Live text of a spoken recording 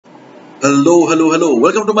Hello.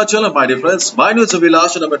 Welcome to my channel, my dear friends. My name is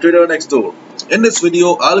Vilash and I'm a trader next door. In this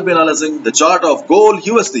video, I'll be analyzing the chart of gold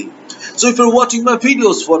USD. So if you're watching my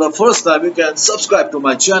videos for the first time, you can subscribe to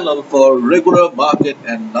my channel for regular market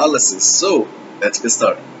analysis. So let's get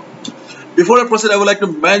started. Before I proceed, I would like to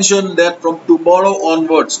mention that from tomorrow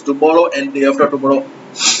onwards, tomorrow and day after tomorrow,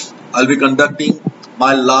 I'll be conducting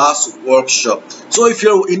my last workshop. So if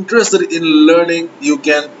you're interested in learning, you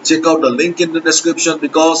can check out the link in the description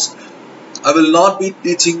because I will not be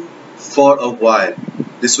teaching for a while.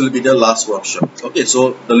 This will be the last workshop. Okay,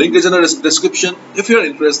 so the link is in the description. If you're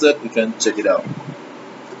interested, you can check it out.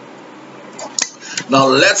 Now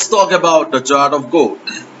let's talk about the chart of gold.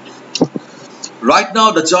 Right now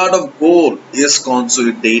the chart of gold is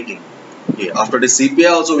consolidating. Okay, after the CPI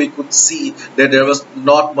also we could see that there was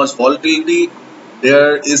not much volatility.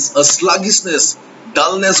 There is a sluggishness,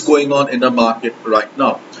 dullness going on in the market right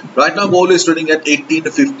now. Right now gold is trading at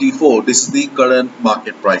 1854. This is the current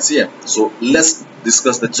market price here. So let's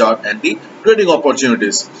discuss the chart and the trading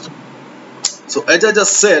opportunities. So as I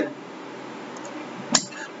just said,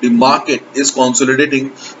 the market is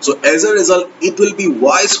consolidating. So as a result, it will be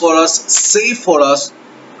wise for us, safe for us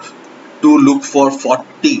to look for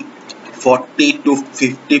 40 to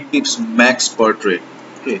 50 pips max per trade.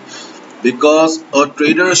 Okay, because a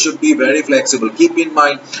trader should be very flexible. Keep in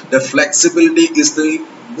mind that flexibility is the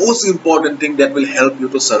most important thing that will help you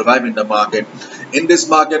to survive in the market. In this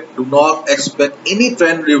market, do not expect any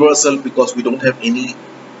trend reversal because we don't have any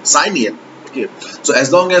sign yet. Okay, so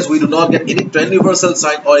as long as we do not get any trend reversal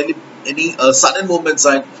sign or any sudden movement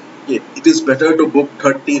sign, okay, it is better to book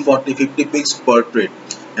 30, 40, 50 pips per trade.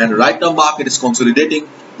 And right now market is consolidating.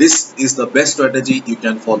 This is the best strategy you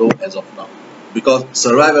can follow as of now, because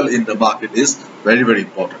survival in the market is very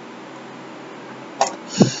important.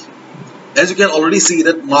 As you can already see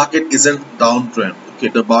that market is in downtrend. Okay,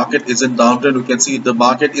 the market is in downtrend. You can see the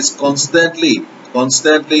market is constantly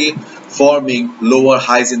forming lower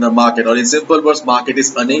highs in the market, or in simple words, market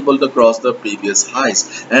is unable to cross the previous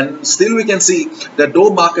highs. And still we can see that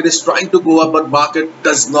though market is trying to go up, but market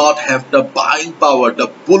does not have the buying power, the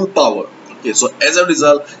pull power. Okay, so as a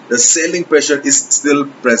result, the selling pressure is still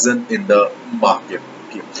present in the market.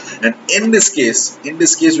 Okay, and in this case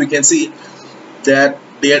we can see that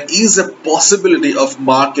there is a possibility of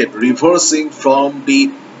market reversing from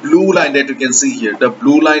the blue line that you can see here. The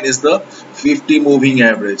blue line is the 50 moving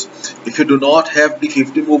average. If you do not have the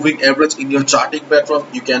 50 moving average in your charting platform,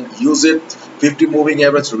 you can use it. 50 moving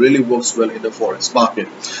average really works well in the forex market.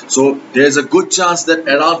 So there is a good chance that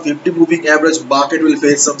around 50 moving average market will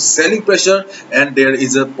face some selling pressure, and there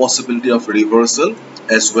is a possibility of reversal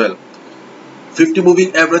as well. 50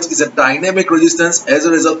 moving average is a dynamic resistance. As a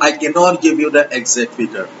result, I cannot give you the exact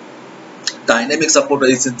figure. Dynamic support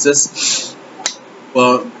resistances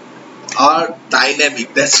are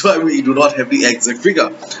dynamic. That's why we do not have the exact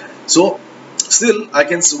figure. So still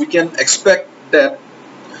we can expect that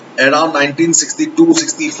around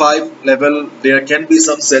 1962-65 level there can be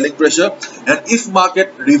some selling pressure, and if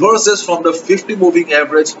market reverses from the 50 moving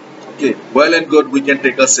average, okay, well and good, we can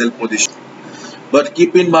take a sell position. But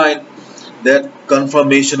keep in mind that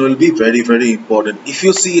confirmation will be very important. If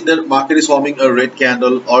you see that market is forming a red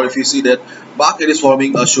candle, or if you see that market is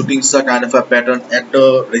forming a shooting star kind of a pattern at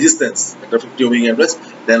the resistance, at the 50 moving average,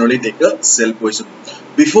 then only take a sell position.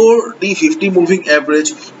 Before the 50 moving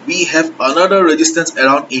average, we have another resistance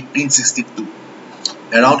around 1862.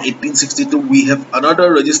 Around 1862 we have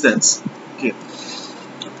another resistance. Okay,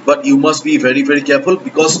 but you must be very careful,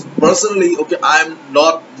 because personally, okay, I'm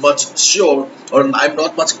not much sure, or I'm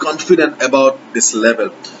not much confident about this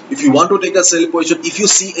level. If you want to take a sell position, if you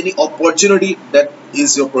see any opportunity, that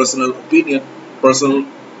is your personal opinion, personal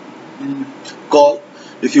call.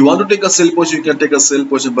 If you want to take a sell position, you can take a sell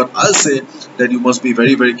position, but I'll say that you must be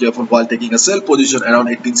very careful while taking a sell position around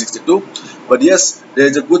 1862. But yes, there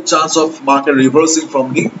is a good chance of market reversing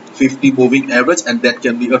from the 50 moving average, and that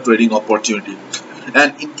can be a trading opportunity.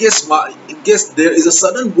 And in case there is a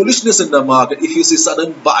sudden bullishness in the market, if you see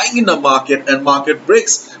sudden buying in the market and market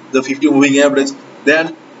breaks the 50 moving average,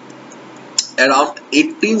 then around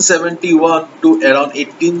 1871 to around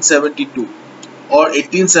 1872, or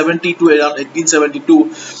 1870 to around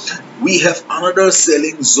 1872, we have another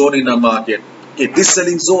selling zone in the market. Okay, this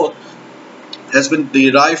selling zone has been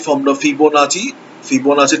derived from the Fibonacci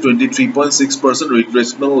 23.6%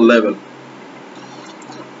 retracement level.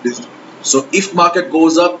 So if market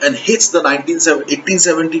goes up and hits the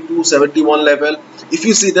 1872-71 level, if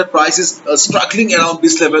you see that price is struggling around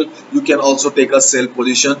this level, you can also take a sell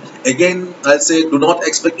position. Again, I'll say do not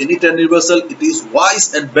expect any trend reversal. It is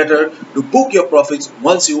wise and better to book your profits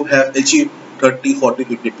once you have achieved 30, 40,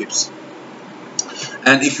 50 pips.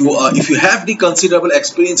 And if you have the considerable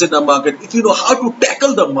experience in the market, if you know how to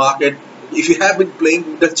tackle the market, if you have been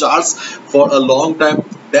playing the charts for a long time,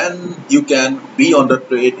 then you can be on the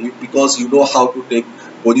trade because you know how to take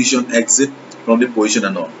position exit from the position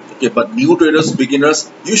and all. Okay, but new traders, beginners,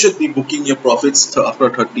 you should be booking your profits after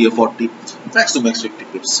 30 or 40, max to max 50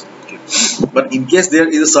 pips. Okay. But in case there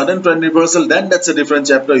is a sudden trend reversal, then that's a different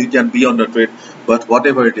chapter. You can be on the trade. But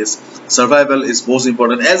whatever it is, survival is most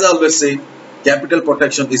important. As I always say, capital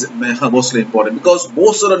protection is mostly important, because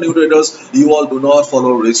most of the new traders, you all do not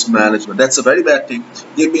follow risk management. That's a very bad thing.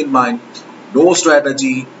 Keep in mind, no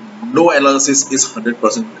strategy, no analysis is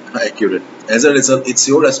 100% accurate. As a result, it's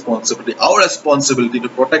your responsibility, our responsibility to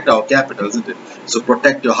protect our capital, isn't it? So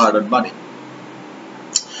protect your hard-earned money.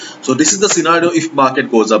 So this is the scenario if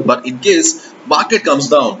market goes up, but in case market comes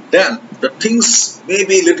down, then the things may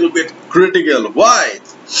be a little bit critical. Why?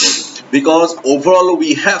 Because overall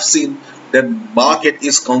we have seen that market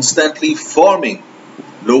is constantly forming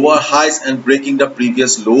lower highs and breaking the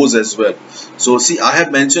previous lows as well. So see, I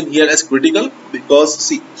have mentioned here as critical because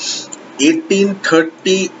see,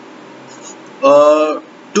 1832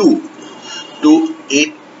 to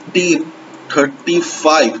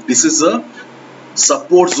 1835, this is a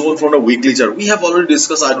support zone from the weekly chart. We have already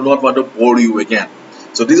discussed, I do not want to bore you again.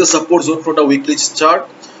 So this is a support zone from the weekly chart.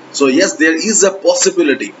 So yes, there is a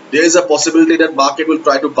possibility. There is a possibility that market will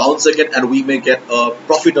try to bounce again and we may get a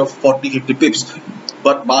profit of 40-50 pips.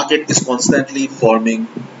 But market is constantly forming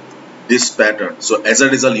this pattern. So as a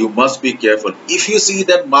result, you must be careful. If you see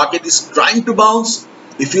that market is trying to bounce,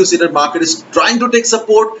 if you see that market is trying to take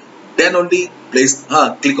support, then only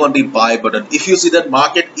click on the buy button. If you see that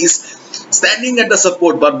market is standing at the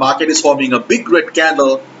support but market is forming a big red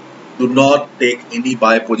candle, do not take any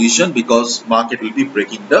buy position, because market will be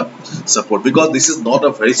breaking the support, because this is not a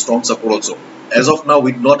very strong support also. As of now,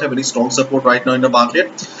 we do not have any strong support right now in the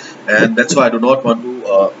market, and that's why I do not want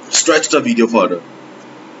to stretch the video further.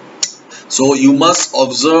 So you must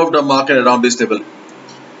observe the market around this level.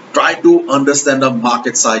 Try to understand the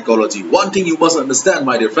market psychology. One thing you must understand,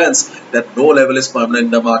 my dear friends, that no level is permanent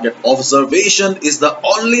in the market. Observation is the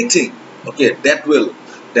only thing, okay, that will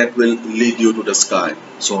lead you to the sky.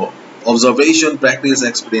 So observation, practice,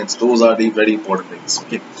 experience, those are the very important things.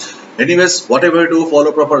 Okay. Anyways, whatever you do,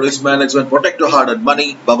 follow proper risk management, protect your hard-earned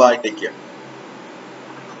money. Bye bye, take care.